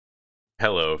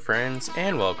Hello friends,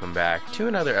 and welcome back to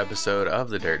another episode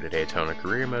of the Dirt to Daytona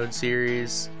Career Mode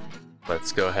series.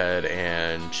 Let's go ahead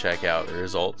and check out the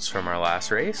results from our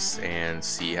last race and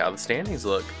see how the standings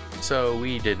look. So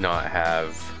we did not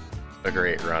have a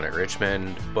great run at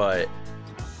Richmond, but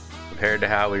compared to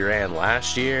how we ran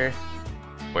last year,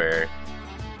 where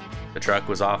the truck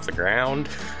was off the ground,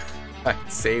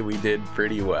 I'd say we did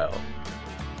pretty well.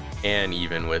 And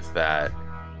even with that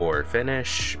poor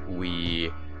finish,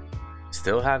 we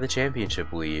still have the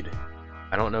championship lead.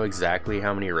 I don't know exactly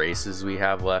how many races we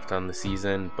have left on the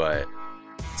season, but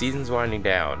season's winding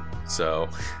down, so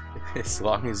as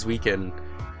long as we can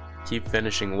keep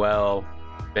finishing well,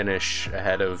 finish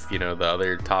ahead of, the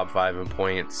other top 5 in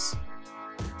points,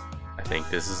 I think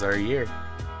this is our year.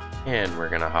 And we're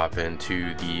gonna hop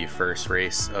into the first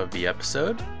race of the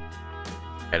episode,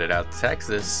 headed out to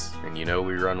Texas, and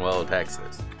we run well at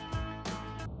Texas.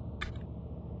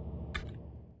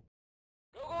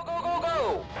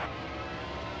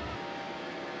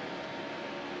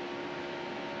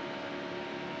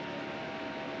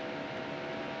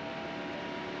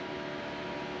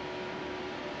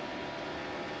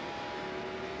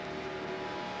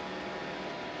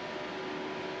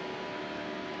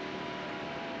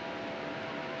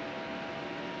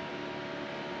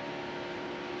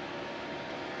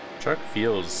 Truck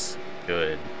feels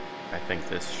good. I think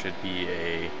this should be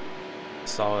a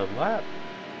solid lap.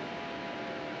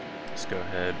 Let's go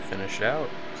ahead, finish it out,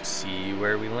 see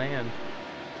where we land.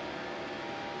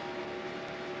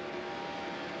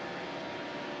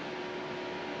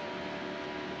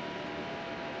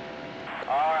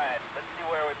 Alright, let's see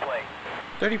where we play.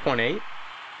 30.8.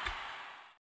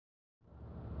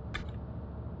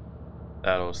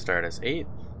 That'll start us 8th.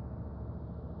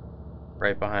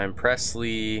 Right behind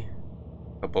Presley,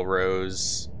 a couple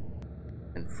rows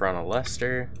in front of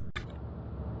Lester.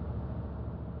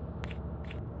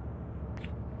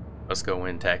 Let's go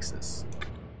win Texas.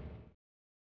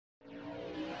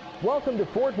 Welcome to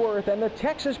Fort Worth and the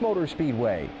Texas Motor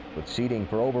Speedway. With seating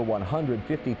for over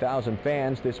 150,000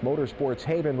 fans, this motorsports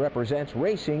haven represents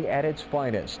racing at its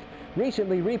finest.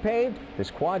 Recently repaved, this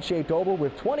quad-shaped oval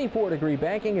with 24-degree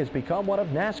banking has become one of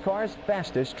NASCAR's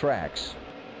fastest tracks.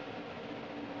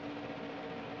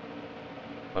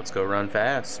 Let's go run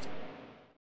fast.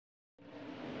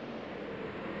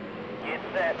 Get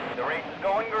set. The race is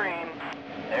going green.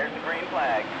 There's the green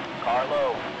flag. Car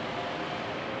low.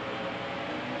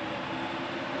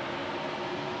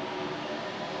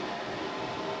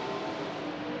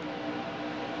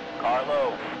 Car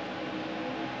low.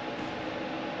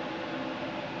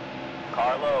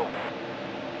 Car low.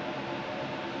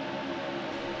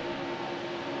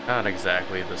 Not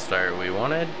exactly the start we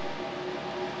wanted.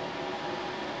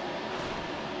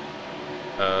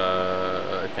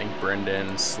 I think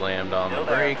Brendan slammed on the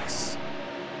brakes.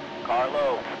 Car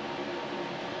low.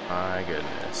 My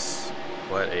goodness.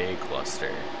 What a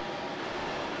cluster.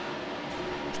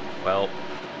 Well.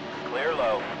 Clear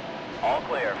low. All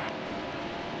clear.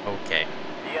 Okay.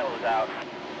 The yellow's out.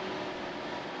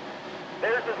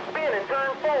 There's a spin in turn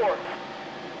 4.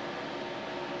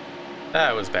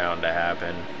 That was bound to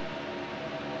happen.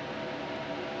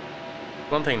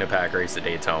 One thing to pack race at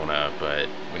Daytona, but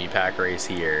when you pack race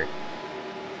here,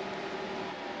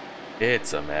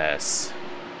 it's a mess.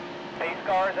 Pace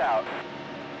car's out.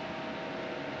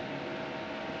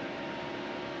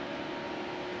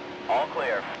 All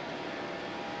clear.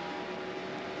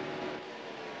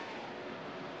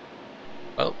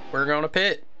 Well, we're going to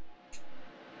pit.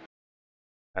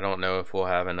 I don't know if we'll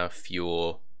have enough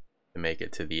fuel to make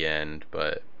it to the end,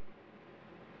 but it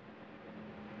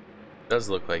does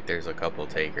look like there's a couple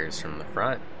takers from the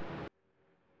front.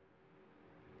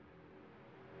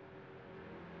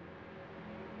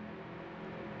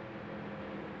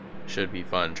 Should be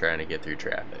fun trying to get through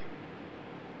traffic.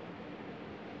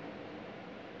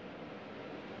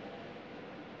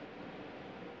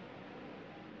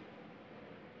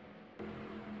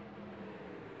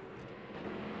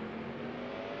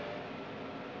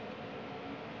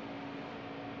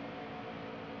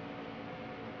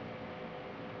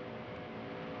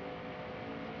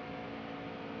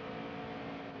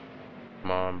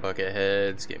 Come on, bucket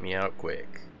heads, get me out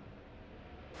quick.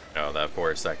 Oh, that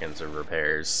 4 seconds of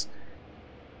repairs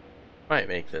might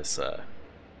make this a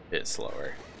bit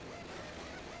slower.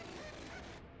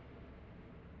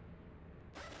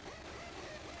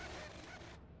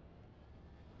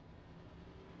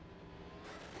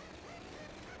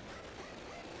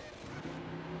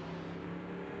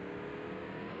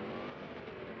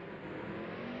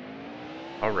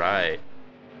 All right,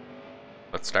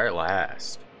 let's start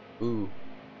last. Ooh.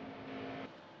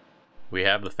 we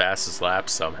have the fastest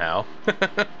laps somehow. The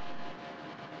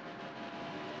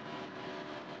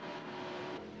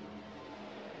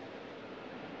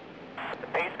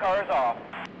pace car is off.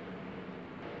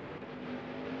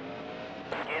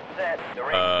 Get set. The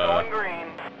race is going green.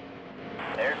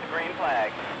 There's the green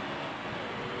flag.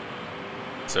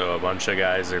 So a bunch of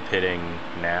guys are pitting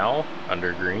now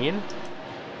under green.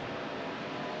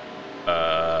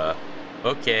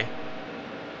 Okay.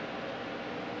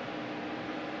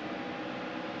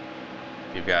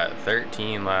 You've got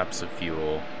 13 laps of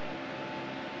fuel.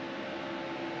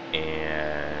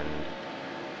 And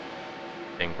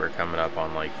I think we're coming up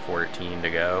on like 14 to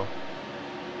go.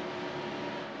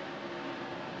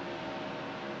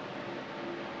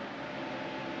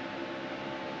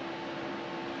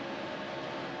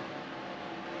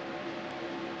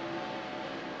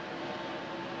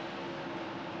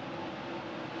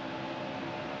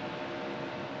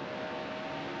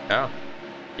 Oh,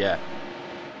 yeah.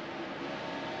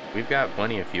 We've got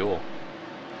plenty of fuel.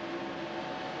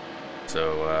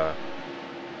 So,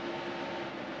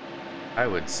 I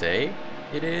would say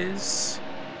it is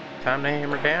time to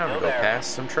hammer down and go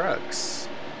past some trucks.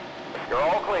 You're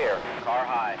all clear. Car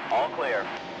high. All clear.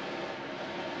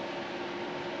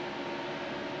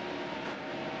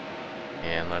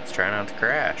 And let's try not to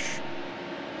crash.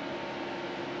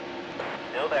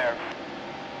 Still there.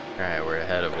 Alright, we're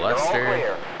ahead of You're Lester. all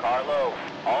clear. Car low.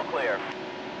 All clear.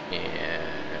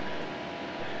 And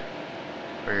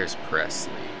where's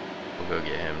Presley? We'll go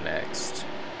get him next.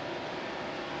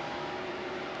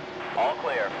 All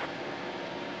clear.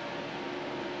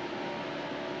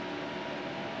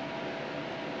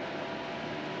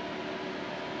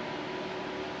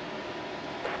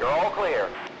 You're all clear.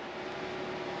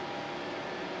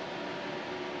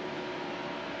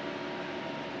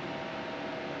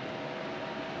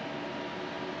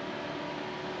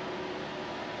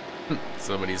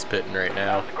 Somebody's pitting right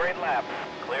now. That's a great lap.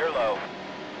 Clear low.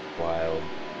 Wild.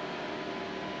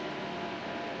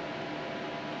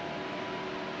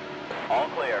 All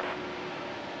clear.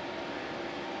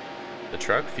 The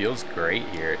truck feels great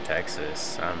here at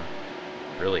Texas. I'm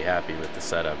really happy with the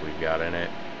setup we've got in it.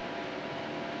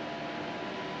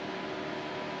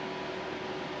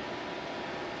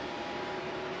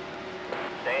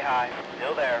 Stay high.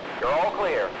 Still there. You're all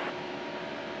clear.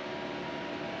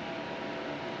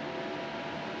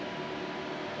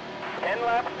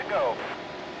 Laps to go.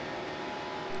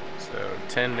 So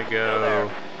 10 to Still go. there.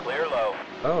 Clear low.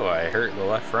 Oh, I hurt the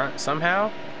left front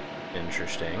somehow?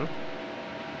 Interesting.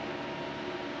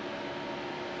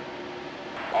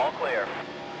 All clear.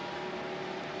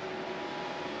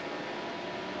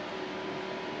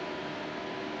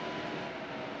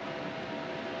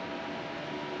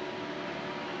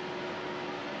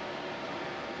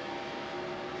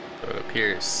 So it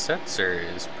appears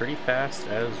Setzer is pretty fast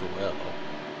as well.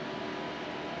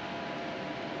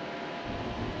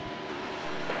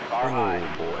 Car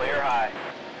high. Boy. Clear high.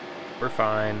 We're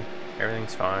fine.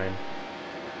 Everything's fine.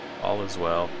 All is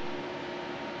well.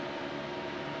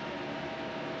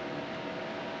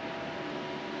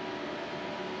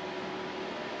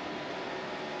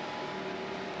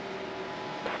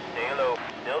 Stay low.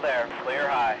 Still there. Clear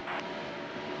high.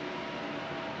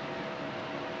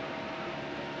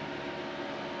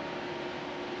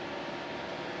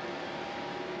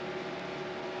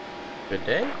 Good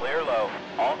day. Clear low.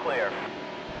 All clear.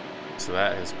 So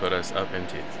that has put us up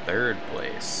into 3rd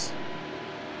place.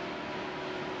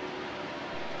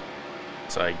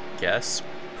 So I guess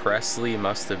Presley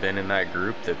must have been in that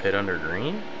group that pit under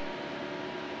green?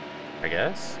 I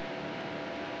guess.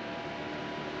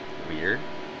 Weird.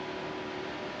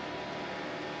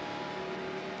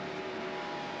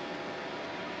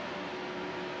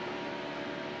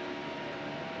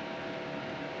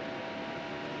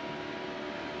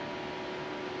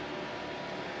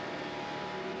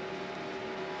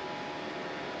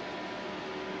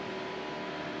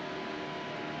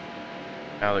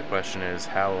 Now the question is,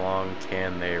 how long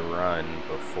can they run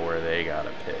before they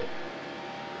gotta pit?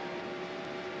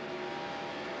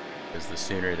 Because the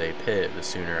sooner they pit, the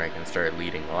sooner I can start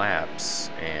leading laps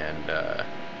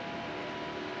and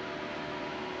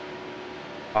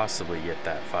possibly get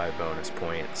that 5 bonus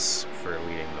points for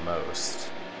leading the most.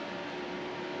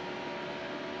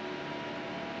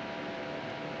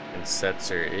 And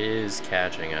Setzer is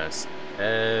catching us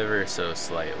ever so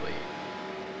slightly.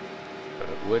 But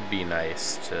it would be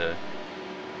nice to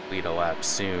lead a lap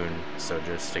soon, so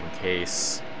just in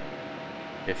case,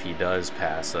 if he does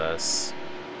pass us,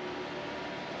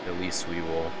 at least we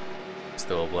will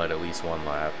still have led at least 1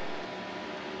 lap.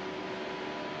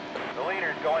 The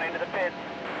leader's going into the pits.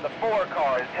 The 4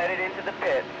 car is headed into the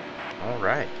pits.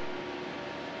 Alright.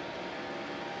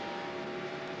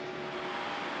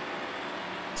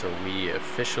 So we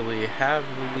officially have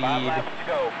the 5 lead. laps to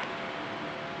go.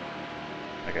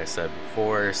 Like I said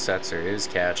before, Setzer is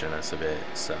catching us a bit,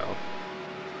 so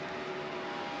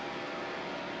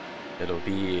it'll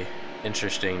be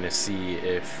interesting to see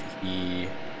if he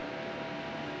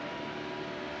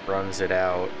runs it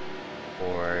out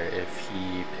or if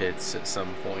he pits at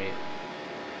some point.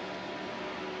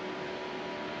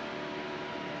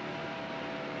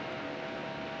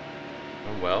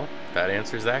 Oh, well, that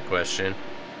answers that question.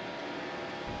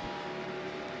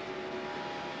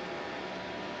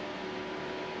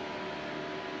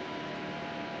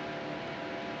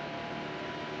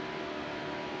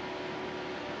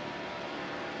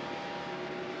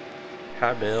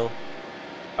 Hi, Bill.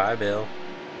 Bye, Bill.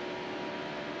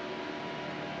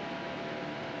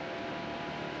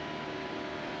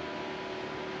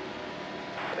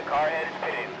 The car head is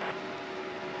pitting.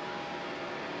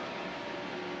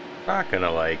 Not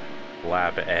gonna like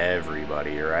lap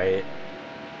everybody, right?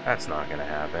 That's not gonna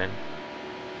happen.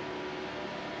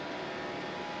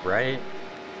 Right?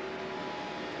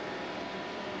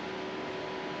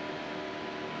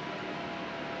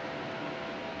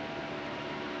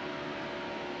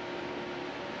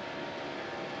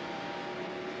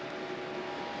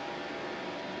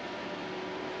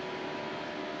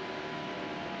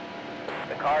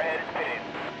 The car head is pitting.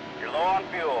 You're low on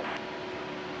fuel.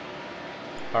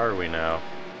 Are we now?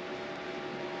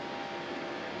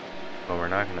 Well, we're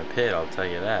not gonna pit, I'll tell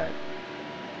you that.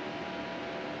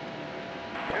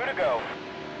 2 to go.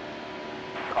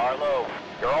 Car low.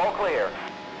 You're all clear.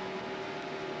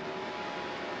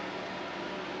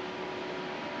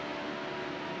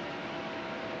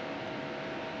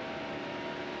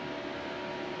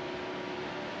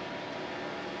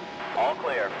 All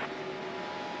clear.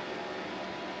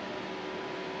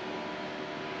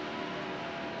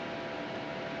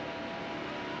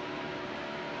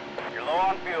 You're low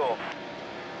on fuel.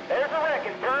 There's a wreck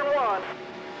in turn 1.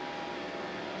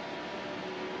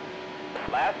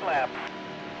 Last lap.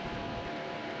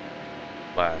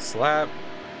 Last lap.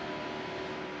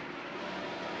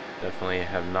 Definitely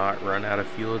have not run out of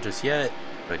fuel just yet,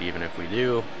 but even if we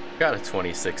do, got a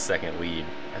 26-second lead.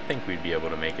 I think we'd be able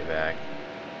to make it back.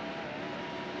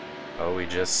 Oh, we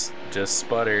just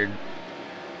sputtered.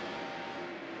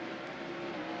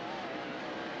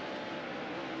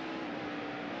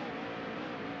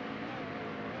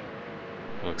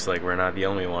 Looks like we're not the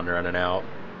only one running out.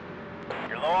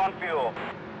 You're low on fuel.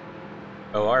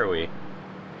 Oh, are we?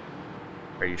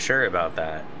 Are you sure about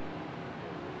that?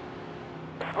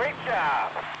 Great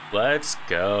job. Let's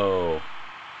go.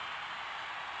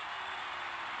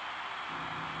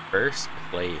 First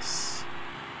place.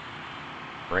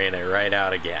 Ran it right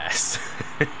out of gas.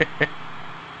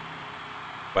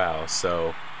 Wow,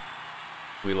 so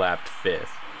we lapped 5th.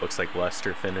 Looks like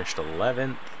Lester finished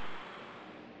 11th.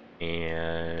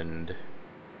 And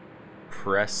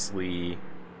Presley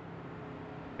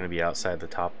gonna be outside the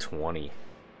top 20.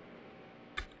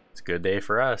 It's a good day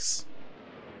for us.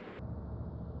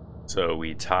 So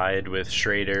we tied with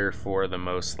Schrader for the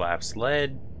most laps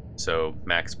led. So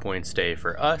max points day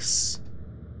for us.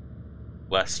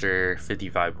 Lester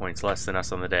 55 points less than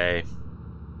us on the day.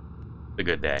 A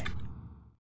good day.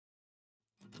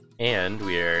 And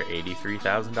we are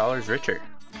 $83,000 richer.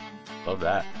 Love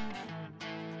that.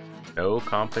 No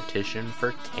competition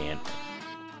for Canton.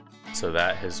 So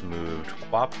that has moved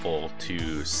Quapful to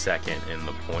 2nd in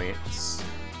the points.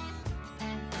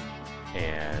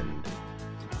 And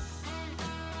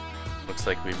looks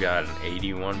like we've got an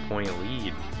 81-point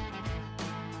lead.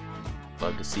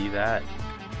 Love to see that.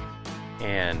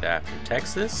 And after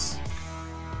Texas,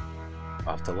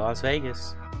 off to Las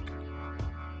Vegas.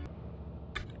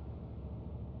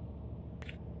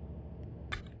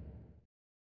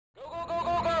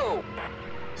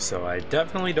 So I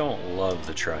definitely don't love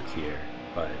the truck here,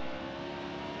 but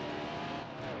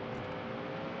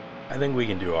I think we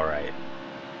can do all right.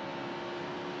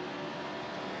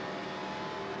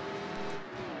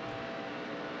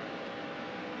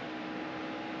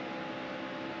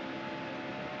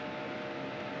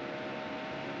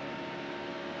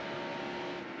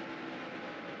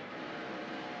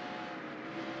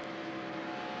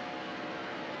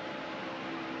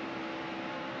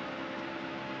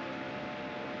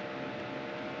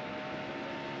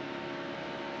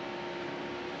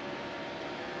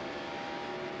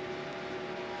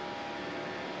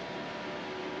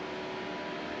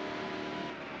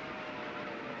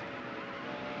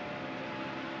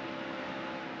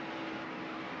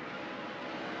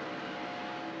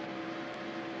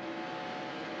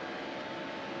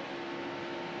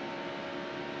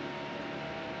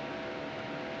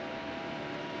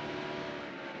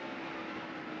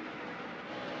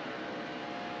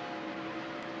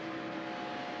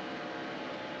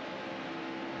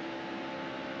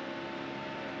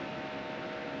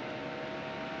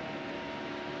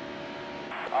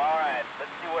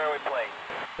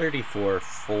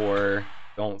 34.4.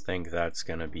 Don't think that's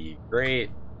gonna be great.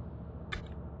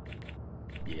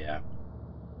 Yeah.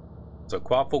 So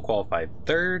Quaffle qualified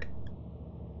third.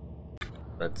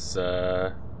 Let's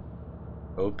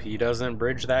hope he doesn't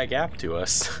bridge that gap to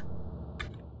us.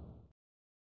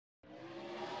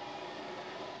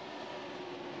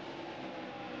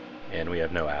 And we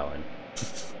have no Allen.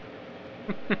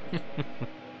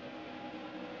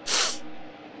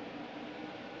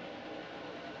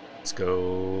 Let's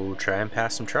go try and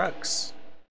pass some trucks.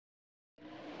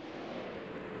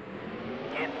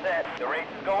 Get set. The race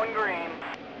is going green.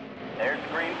 There's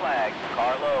the green flag.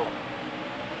 Car low.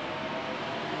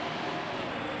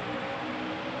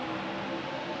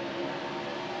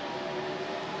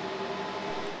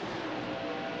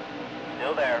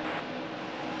 Still there.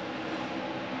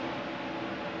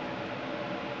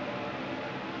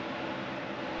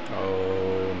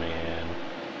 Oh man.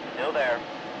 Still there.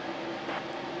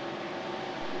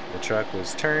 The truck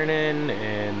was turning,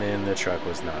 and then the truck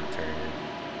was not turning.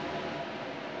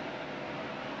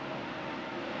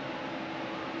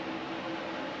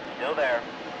 Still there.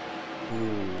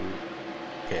 Ooh.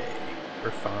 Okay.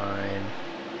 We're fine.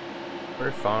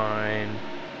 We're fine.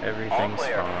 Everything's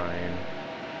clear. fine.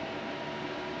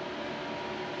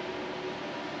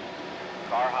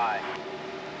 Car high.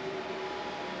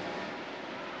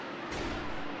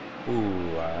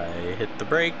 Ooh, I hit the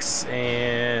brakes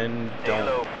and don't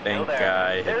Yellow. think Still there.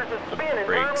 I hit There's a the spin in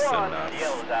brakes turn one. enough.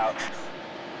 Yellow's out.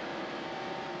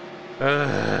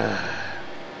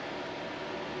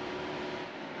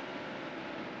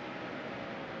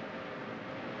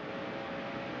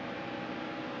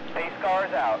 Pace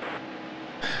car's out.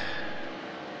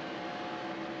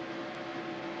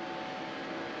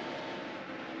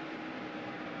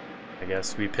 I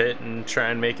guess we pit and try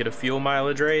and make it a fuel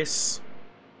mileage race.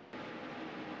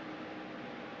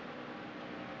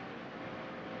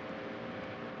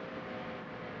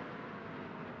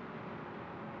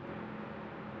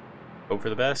 Hope for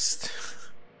the best.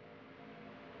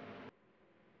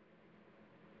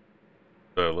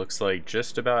 So it looks like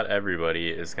just about everybody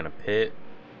is gonna pit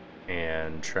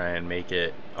and try and make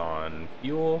it on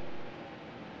fuel.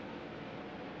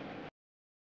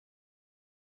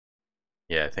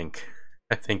 Yeah, I think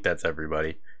that's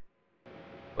everybody.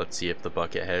 Let's see if the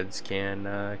Bucketheads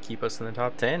can keep us in the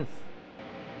top 10.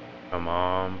 Come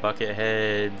on,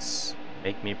 Bucketheads,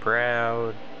 make me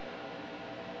proud.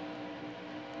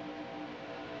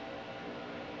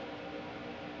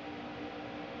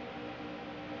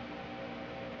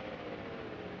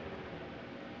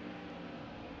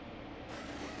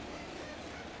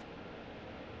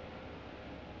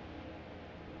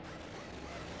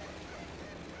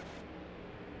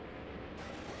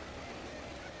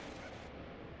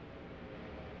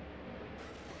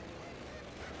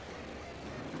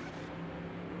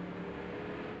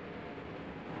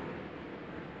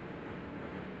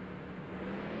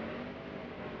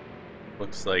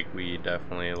 Looks like we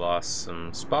definitely lost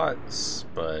some spots,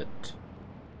 but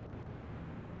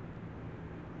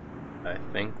I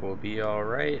think we'll be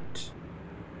alright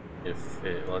if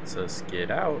it lets us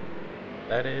get out,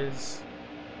 that is.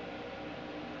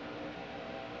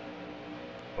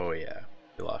 Oh yeah,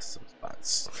 we lost some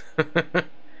spots. Get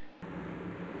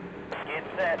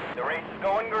set. The race is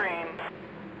going green.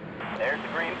 There's the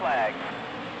green flag.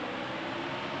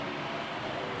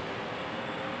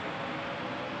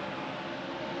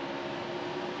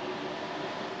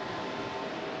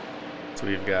 So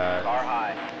we've got Car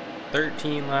high.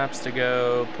 13 laps to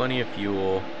go, plenty of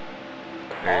fuel. All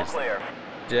There's clear.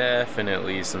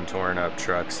 definitely some torn up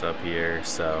trucks up here,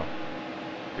 so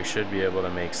we should be able to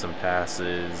make some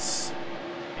passes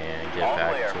and get All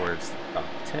back clear. towards the top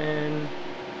 10.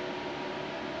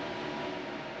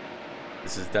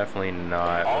 This is definitely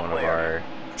not All one clear. of our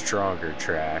stronger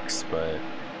tracks, but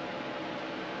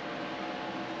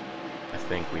I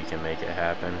think we can make it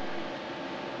happen.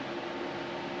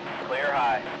 Clear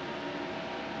high.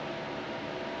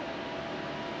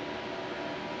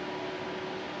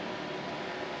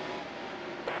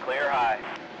 Clear high.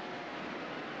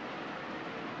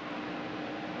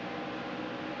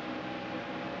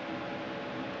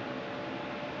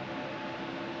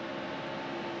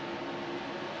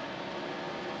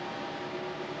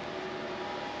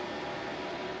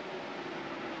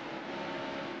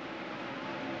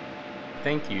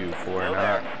 Thank you for Still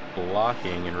not there.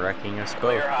 blocking and wrecking us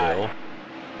Clear both, high. Bill.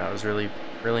 That was really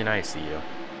nice of you.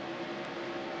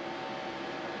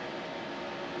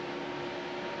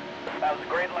 That was a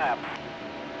great lap.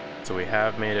 So we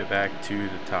have made it back to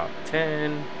the top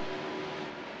 10.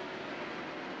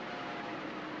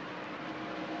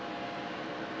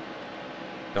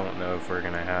 Don't know if we're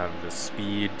gonna have the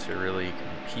speed to really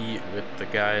compete with the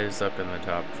guys up in the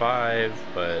top 5,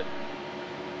 but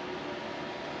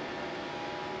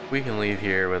if we can leave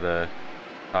here with a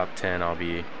top 10, I'll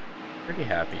be pretty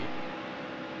happy.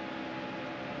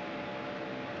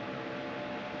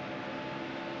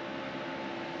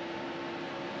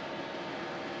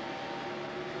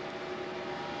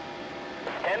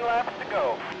 Laps to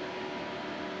go.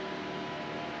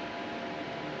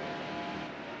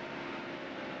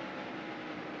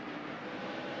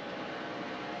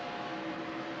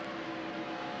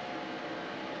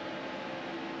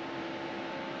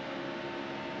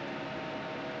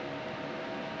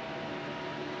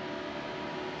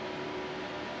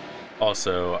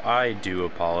 Also, I do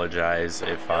apologize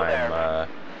if I'm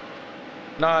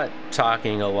not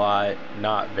talking a lot,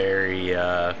 not very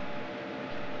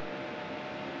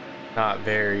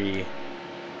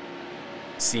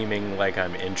seeming like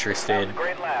I'm interested.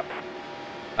 Great lap.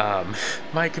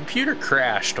 My computer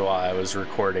crashed while I was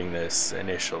recording this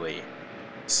initially,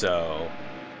 so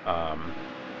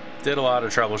did a lot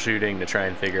of troubleshooting to try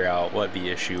and figure out what the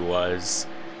issue was.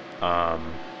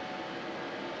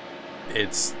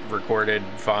 It's recorded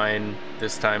fine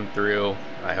this time through.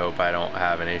 I hope I don't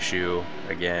have an issue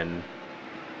again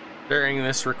during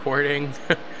this recording.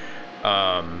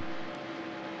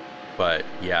 But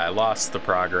yeah, I lost the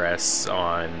progress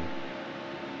on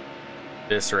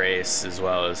this race as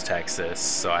well as Texas,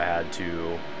 so I had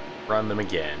to run them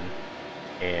again,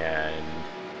 and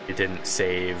it didn't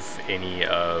save any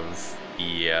of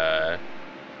the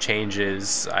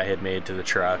changes I had made to the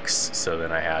trucks, so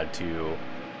then I had to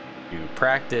do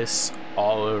practice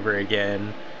all over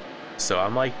again. So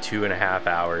I'm like 2.5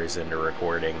 hours into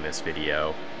recording this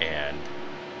video, and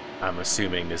I'm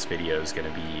assuming this video is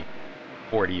going to be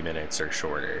 40 minutes or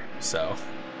shorter, so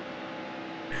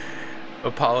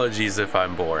apologies if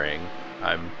I'm boring.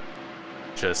 I'm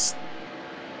just,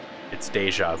 it's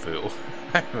deja vu.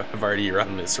 I've already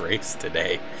run this race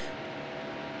today.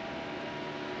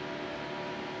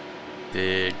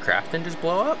 Did Crafton just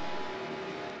blow up?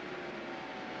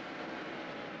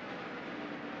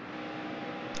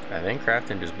 I think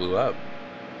Crafton just blew up.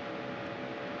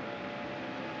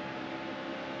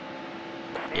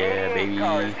 Yeah, baby.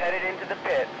 Cars headed into the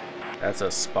pit. That's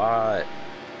a spot.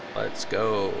 Let's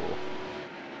go.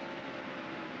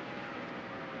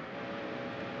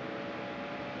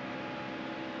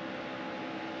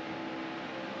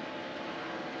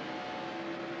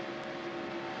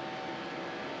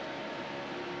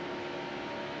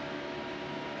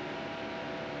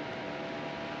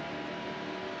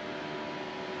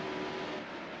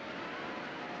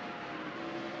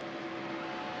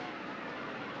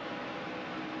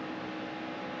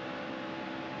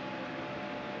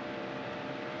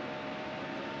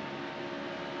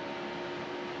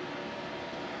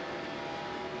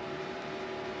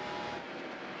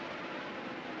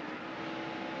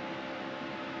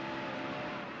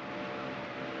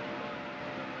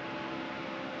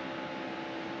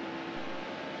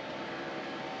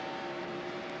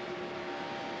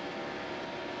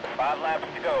 Five laps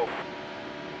to go.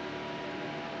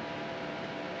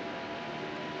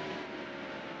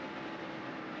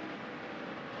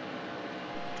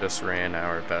 Just ran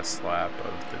our best lap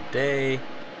of the day.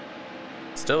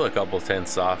 Still a couple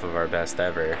tenths off of our best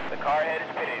ever. The car head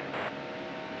is pitting.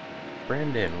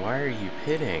 Brendan, why are you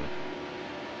pitting?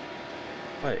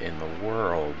 What in the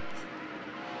world?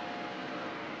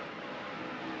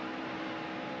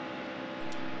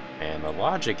 And the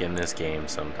logic in this game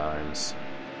sometimes,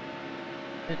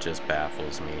 it just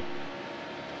baffles me.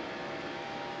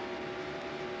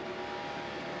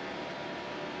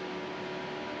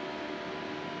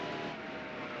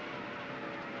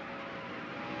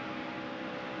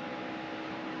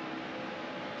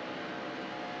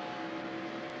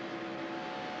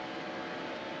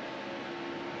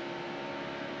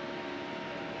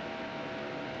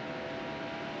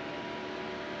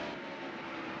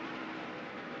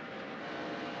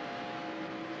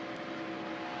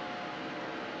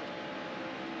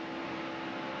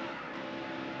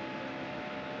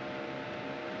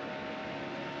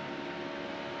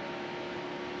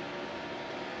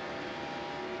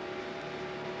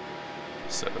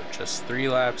 So just 3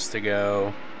 laps to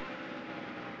go.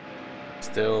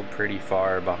 Still pretty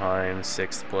far behind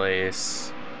 6th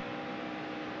place.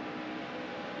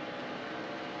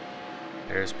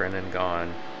 There's Brendan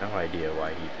gone. No idea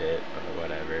why he pit, but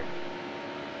whatever.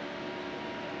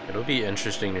 It'll be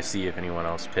interesting to see if anyone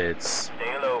else pits.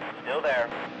 Stay low. Still there.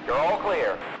 You're all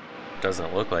clear.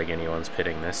 Doesn't look like anyone's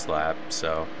pitting this lap,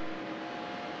 so...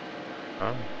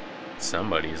 Oh,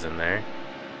 somebody's in there.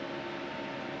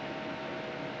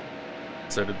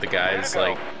 So did the guys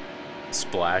like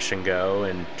splash and go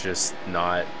and just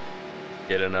not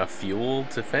get enough fuel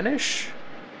to finish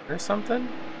or something?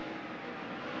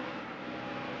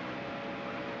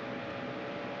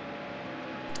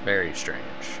 Very strange.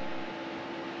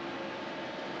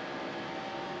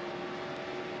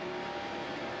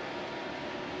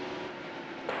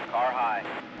 Car high.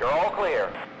 You're all clear.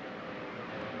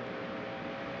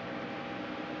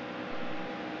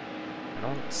 I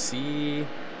don't see...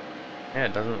 Yeah,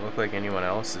 it doesn't look like anyone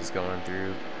else is going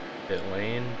through pit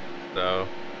lane, so...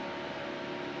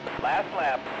 Last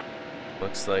lap.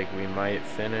 Looks like we might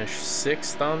finish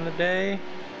 6th on the day.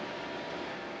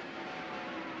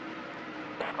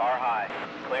 Car high.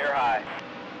 Clear high.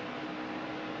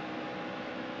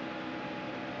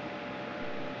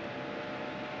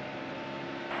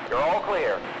 You're all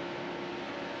clear.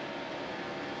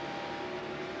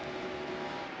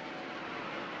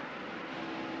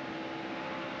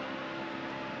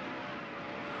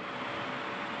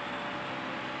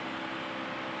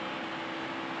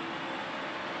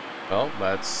 Well,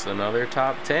 that's another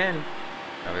top 10.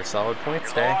 Another solid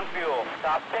points day. Low on fuel.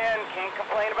 Top 10. Can't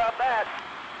complain about that.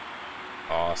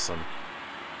 Awesome.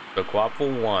 So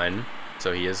Quapfel won,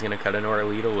 so he is going to cut into our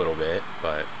lead a little bit,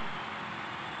 but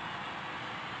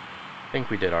I think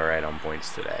we did alright on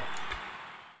points today.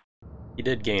 He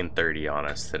did gain 30 on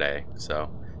us today,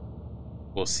 so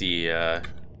we'll see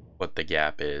what the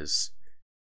gap is.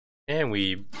 And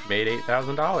we made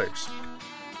 $8,000.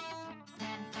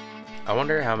 I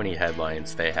wonder how many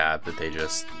headlines they have that they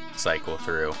just cycle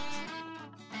through.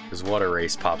 Because what a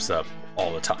race pops up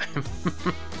all the time.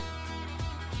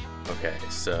 Okay,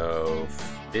 so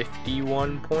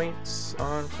 51 points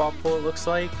on Quapfel it looks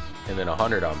like, and then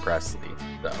 100 on Presley,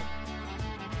 so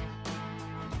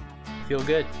feel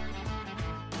good.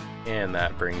 And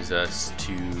that brings us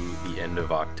to the end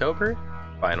of October.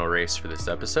 Final race for this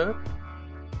episode,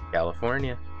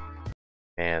 California.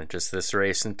 And just this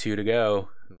race and 2 to go.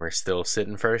 We're still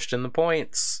sitting first in the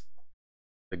points.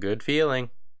 A good feeling.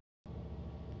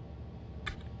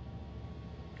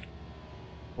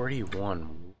 41-1.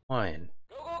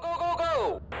 Go, go, go, go,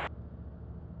 go!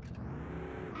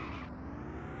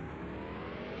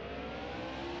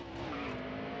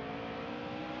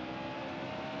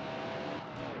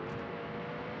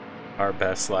 Our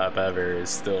best lap ever is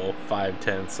still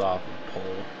 5/10 off of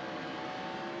pole.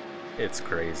 It's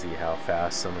crazy how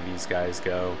fast some of these guys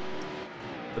go.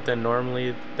 But then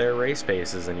normally their race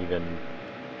pace isn't even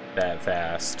that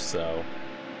fast, so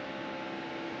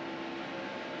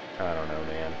I don't know,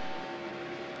 man.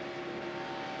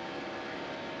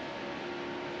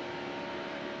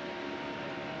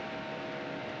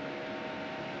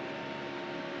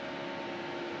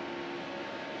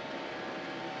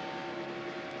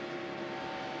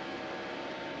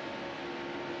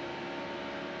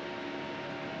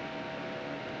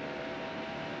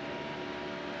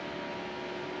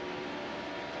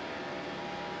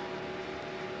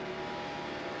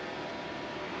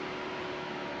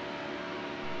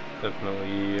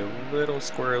 Definitely a little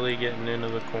squirrely getting into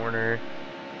the corner.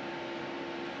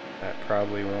 That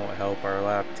probably won't help our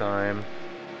lap time.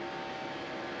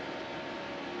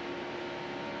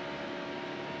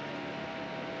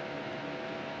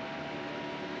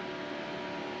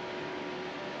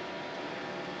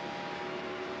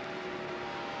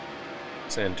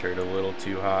 Centered a little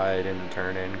too high, didn't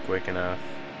turn in quick enough.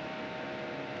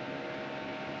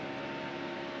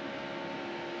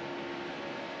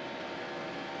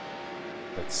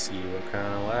 Let's see what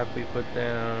kind of lap we put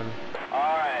down.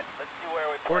 Alright, let's see where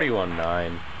we put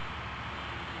 41.9.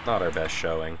 Not our best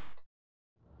showing.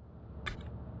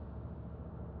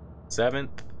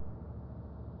 7th.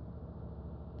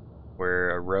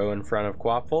 We're a row in front of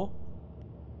Quapfel.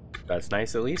 That's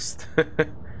nice at least.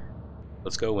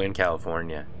 Let's go win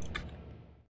California.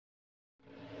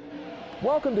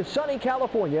 Welcome to sunny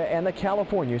California and the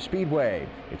California Speedway.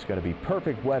 It's going to be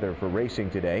perfect weather for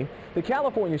racing today. The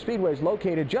California Speedway is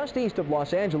located just east of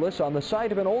Los Angeles on the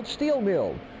site of an old steel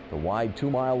mill. The wide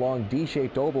 2-mile-long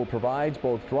D-shaped oval provides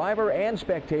both driver and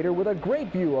spectator with a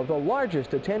great view of the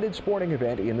largest attended sporting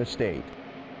event in the state.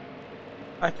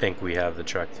 I think we have the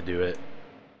truck to do it.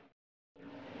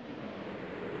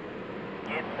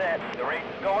 Get set. The race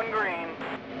is going green.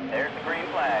 There's the green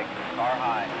flag. Car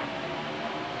high.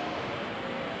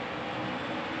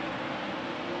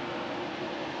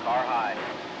 Car high.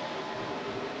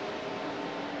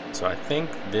 So I think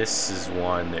this is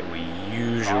one that we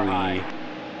usually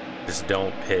just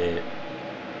don't pit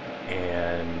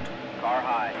and Car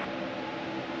high.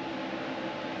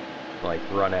 like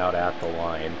run out at the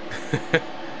line.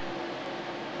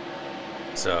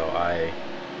 So I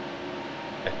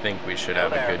I think we should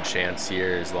have a good chance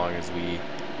here as long as we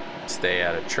stay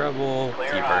out of trouble,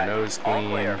 keep our nose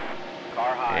clean,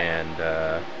 and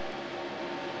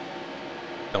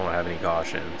don't have any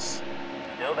cautions.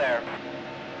 Still there.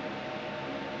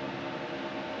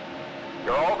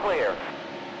 You're all clear.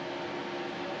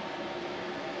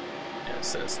 Yeah, it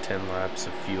says 10 laps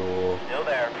of fuel. Still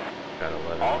there. Got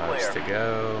 11 laps to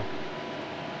go.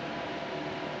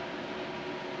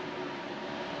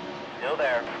 Still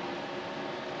there.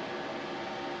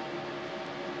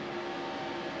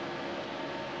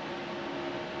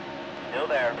 Still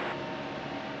there.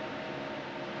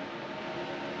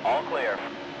 All clear.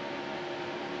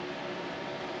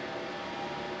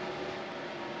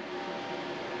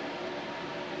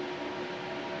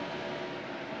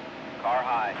 Car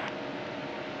high.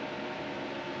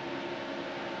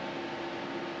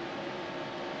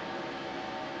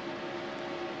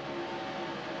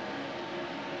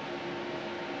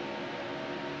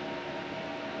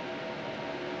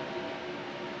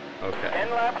 Okay. 10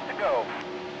 laps to go.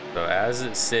 So as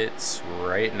it sits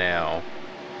right now,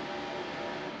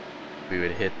 we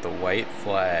would hit the white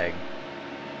flag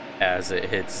as it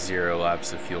hits 0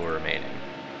 laps of fuel remaining.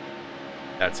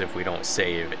 That's if we don't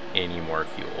save any more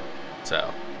fuel.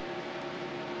 So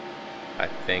I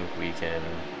think we can,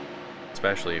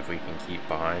 especially if we can keep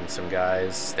behind some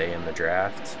guys, stay in the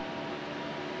draft.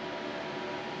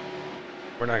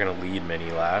 We're not going to lead many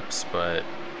laps, but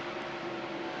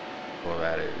well,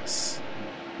 that is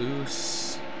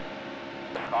loose.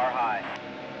 Car high.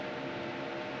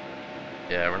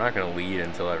 Yeah, we're not going to lead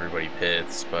until everybody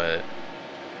pits, but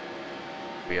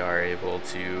we are able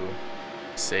to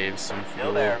save some fuel.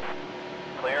 Still there.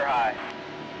 Clear high.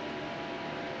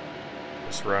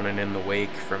 Just running in the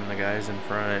wake from the guys in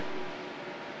front.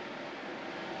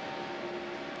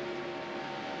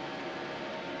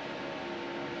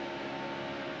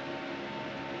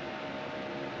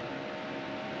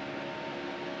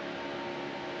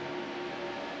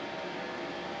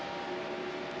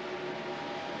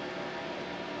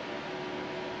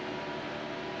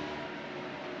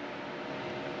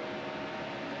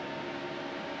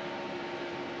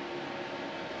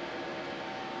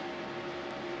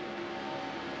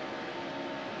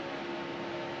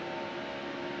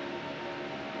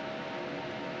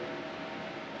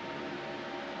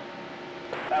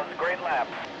 That was a great lap.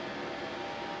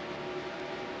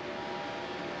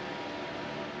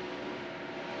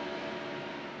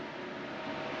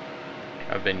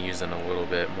 I've been using a little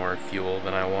bit more fuel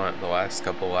than I want the last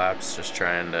couple laps, just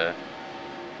trying to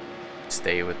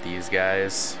stay with these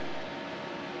guys.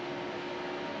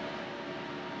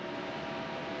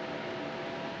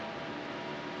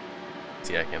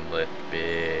 See, I can lift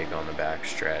big on the back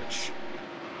stretch.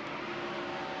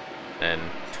 And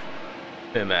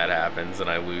then that happens and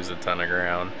I lose a ton of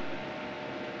ground.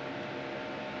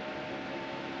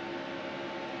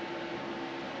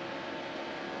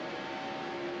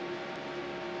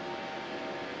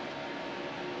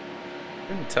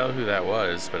 Couldn't tell who that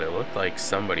was, but it looked like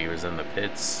somebody was in the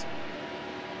pits.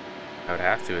 I would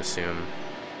have to assume,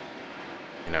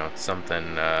 you know,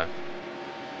 something gonna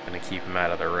keep them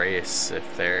out of the race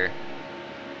if they're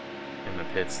in the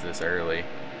pits this early.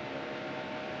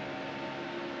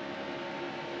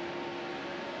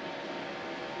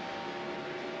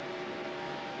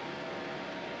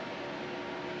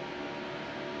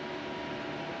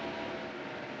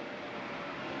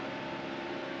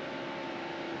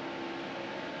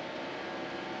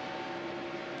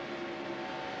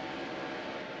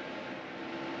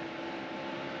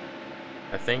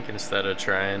 I think instead of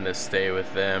trying to stay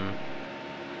with them,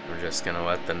 we're just gonna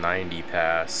let the 90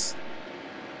 pass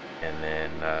and then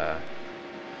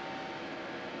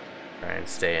try and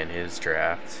stay in his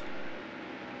draft.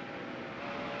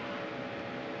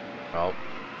 Well,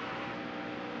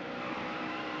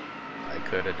 I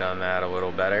could have done that a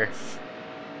little better.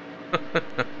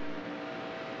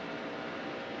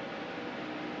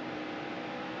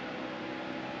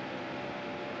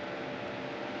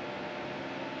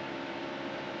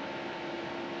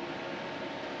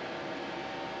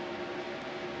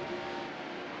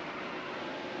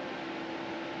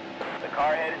 The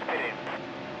car head is pitted.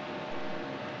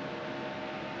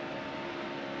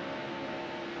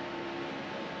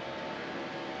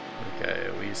 Okay,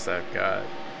 at least I've got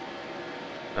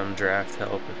some draft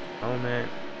help at the moment.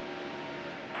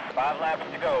 5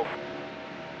 laps to go.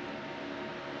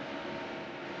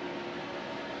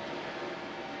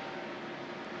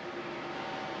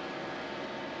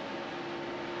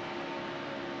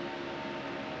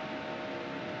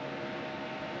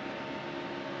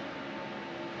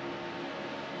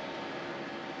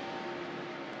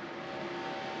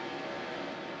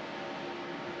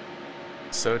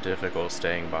 It's so difficult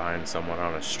staying behind someone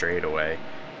on a straightaway.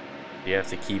 You have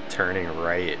to keep turning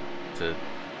right to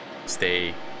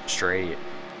stay straight.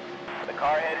 The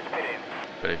car headed pitted.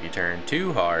 But if you turn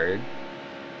too hard,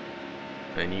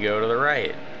 then you go to the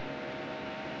right.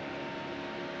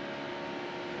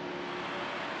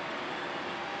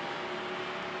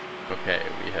 Okay,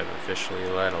 we have officially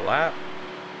led a lap.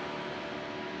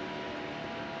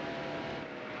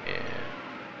 And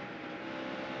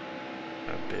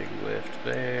a big lift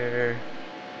there.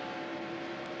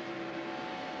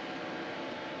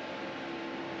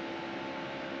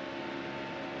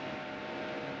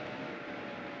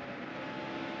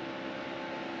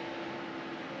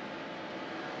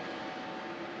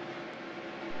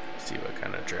 See what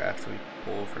kind of draft we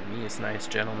pull from these nice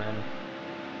gentlemen.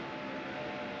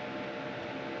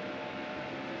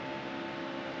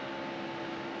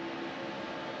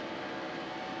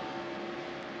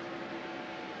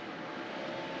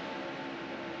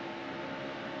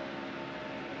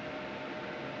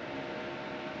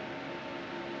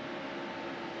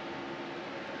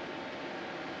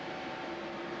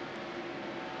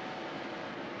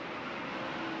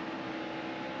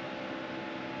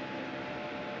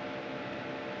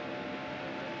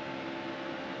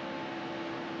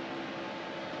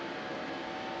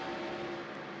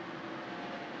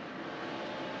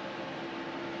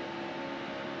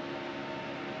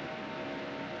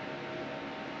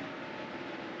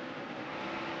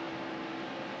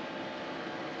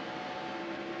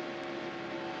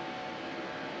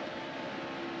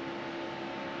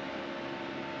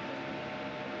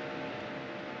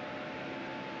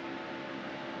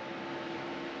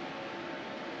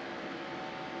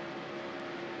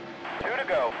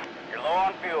 Go. You're low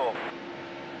on fuel.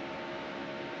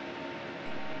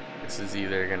 This is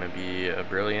either going to be a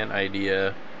brilliant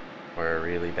idea or a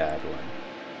really bad one.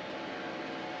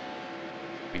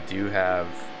 We do have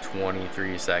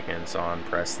 23 seconds on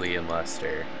Presley and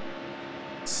Lester.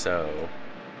 So,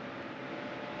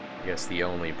 I guess the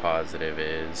only positive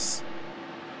is,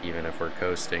 even if we're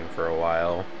coasting for a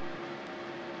while,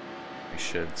 we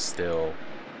should still,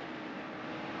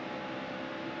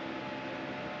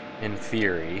 in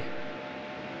theory,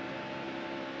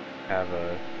 have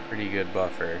a pretty good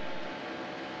buffer.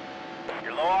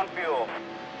 You're low on fuel.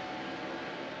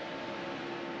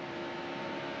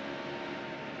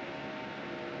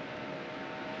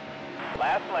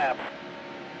 Last lap.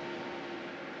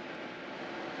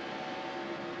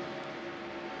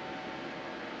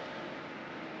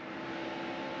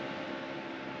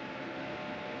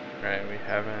 Right, we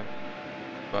haven't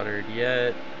buttered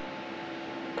yet.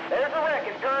 There's a wreck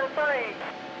in turn 3.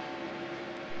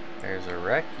 There's a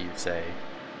wreck, you say?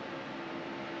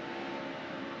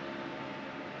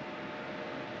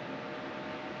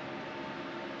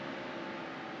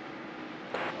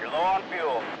 You're low on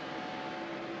fuel.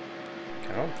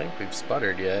 I don't think we've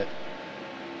sputtered yet.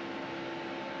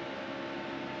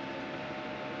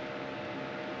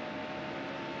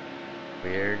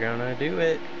 We're gonna do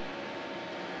it.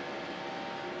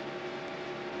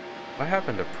 What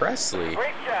happened to Presley?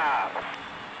 Great job.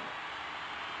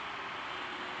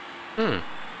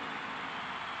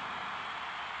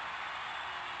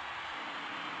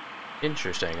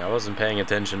 Interesting. I wasn't paying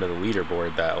attention to the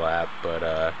leaderboard that lap,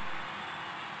 but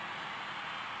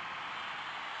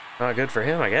not good for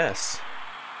him, I guess.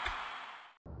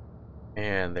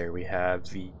 And there we have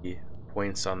the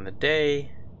points on the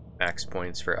day. Max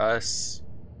points for us.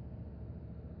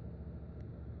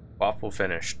 Waffle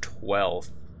finished 12th.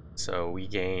 So we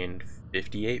gained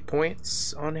 58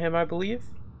 points on him, I believe.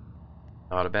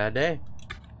 Not a bad day.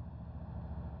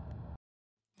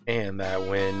 And that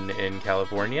win in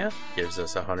California gives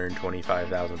us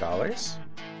 $125,000.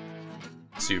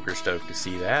 Super stoked to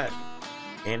see that.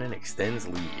 And it extends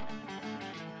lead.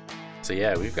 So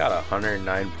yeah, we've got a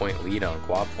 109-point lead on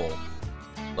Quapful.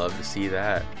 Love to see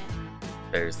that.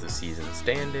 There's the season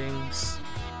standings.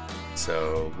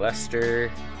 So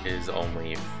Lester is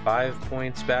only 5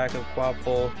 points back of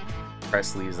Quapful.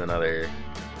 Presley's another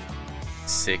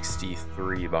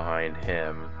 63 behind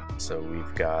him. So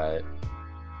we've got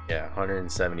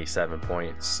 177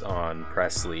 points on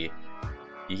Presley.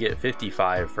 You get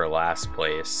 55 for last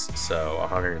place, so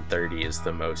 130 is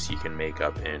the most you can make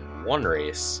up in one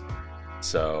race.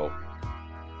 So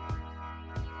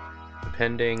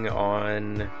depending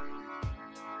on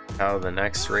how the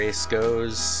next race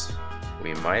goes,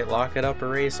 we might lock it up a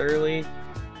race early,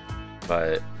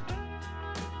 but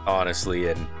honestly,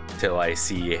 until I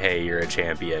see, hey, you're a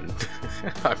champion,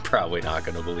 I'm probably not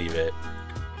going to believe it.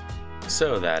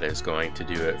 So that is going to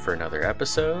do it for another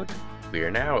episode. We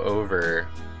are now over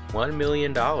 $1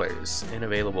 million in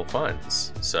available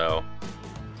funds, so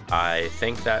I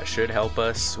think that should help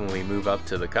us when we move up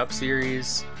to the Cup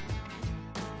Series,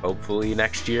 hopefully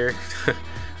next year.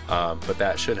 But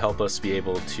that should help us be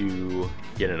able to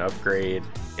get an upgrade,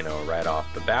 you know, right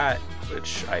off the bat,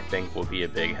 which I think will be a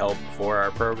big help for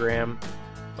our program.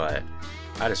 But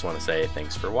I just want to say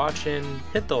thanks for watching.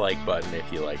 Hit the like button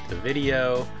if you liked the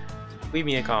video. Leave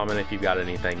me a comment if you've got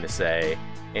anything to say,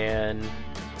 and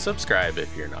subscribe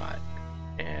if you're not.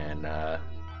 And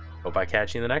hope I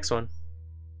catch you in the next one.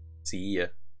 See ya.